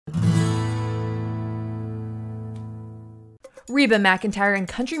Reba McEntire and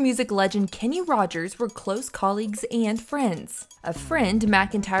country music legend Kenny Rogers were close colleagues and friends. A friend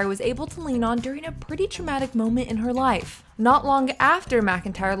McEntire was able to lean on during a pretty traumatic moment in her life. Not long after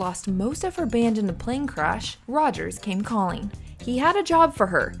McEntire lost most of her band in a plane crash, Rogers came calling. He had a job for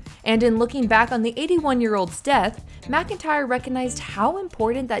her, and in looking back on the 81-year-old's death, McEntire recognized how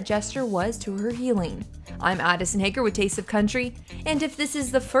important that gesture was to her healing. I'm Addison Hager with Taste of Country, and if this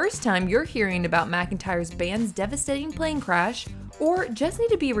is the first time you're hearing about McEntire's band's devastating plane crash, or just need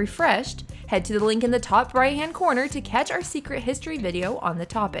to be refreshed, head to the link in the top right-hand corner to catch our secret history video on the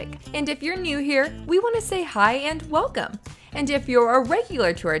topic. And if you're new here, we want to say hi and welcome. And if you're a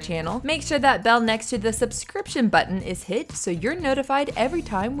regular to our channel, make sure that bell next to the subscription button is hit so you're notified every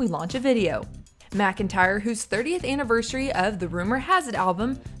time we launch a video. McEntire, whose 30th anniversary of the Rumor Has It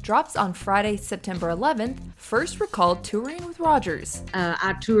album drops on Friday, September 11th, first recalled touring with Rogers.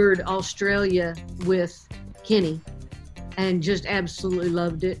 I toured Australia with Kenny and just absolutely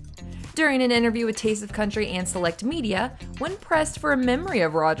loved it. During an interview with Taste of Country and Select Media, when pressed for a memory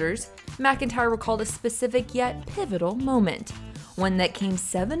of Rogers, McEntire recalled a specific yet pivotal moment, one that came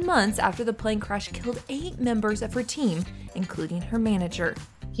 7 months after the plane crash killed 8 members of her team, including her manager.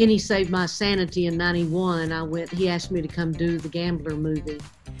 Kenny saved my sanity in '91. He asked me to come do the Gambler movie.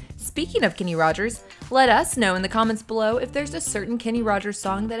 Speaking of Kenny Rogers, let us know in the comments below if there's a certain Kenny Rogers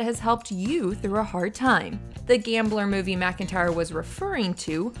song that has helped you through a hard time. The Gambler movie McEntire was referring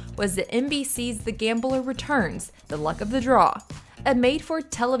to was the NBC's The Gambler Returns, The Luck of the Draw, a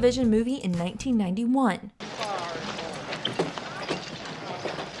made-for-television movie in 1991.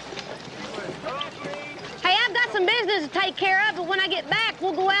 Hey, I've got some business to take care of, but when I get back,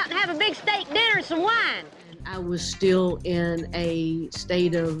 we'll go out and have a big steak dinner and some wine. I was still in a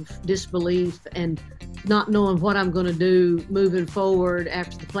state of disbelief and not knowing what I'm going to do moving forward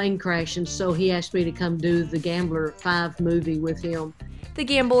after the plane crash, and so he asked me to come do the Gambler 5 movie with him. The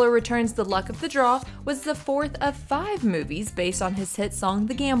Gambler Returns The Luck of the Draw was the 4th of 5 movies based on his hit song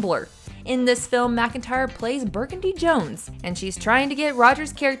The Gambler. In this film, McEntire plays Burgundy Jones, and she's trying to get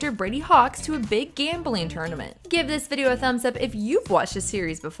Rogers' character Brady Hawks to a big gambling tournament. Give this video a thumbs up if you've watched the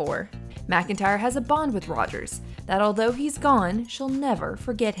series before. McEntire has a bond with Rogers that although he's gone, she'll never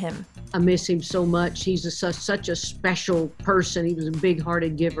forget him. I miss him so much. He's such a special person. He was a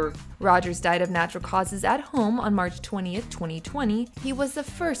big-hearted giver. Rogers died of natural causes at home on March 20th, 2020. He was the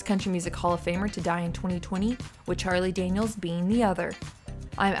first Country Music Hall of Famer to die in 2020, with Charlie Daniels being the other.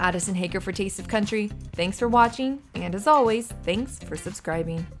 I'm Addison Hager for Taste of Country. Thanks for watching, and as always, thanks for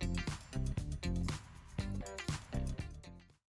subscribing.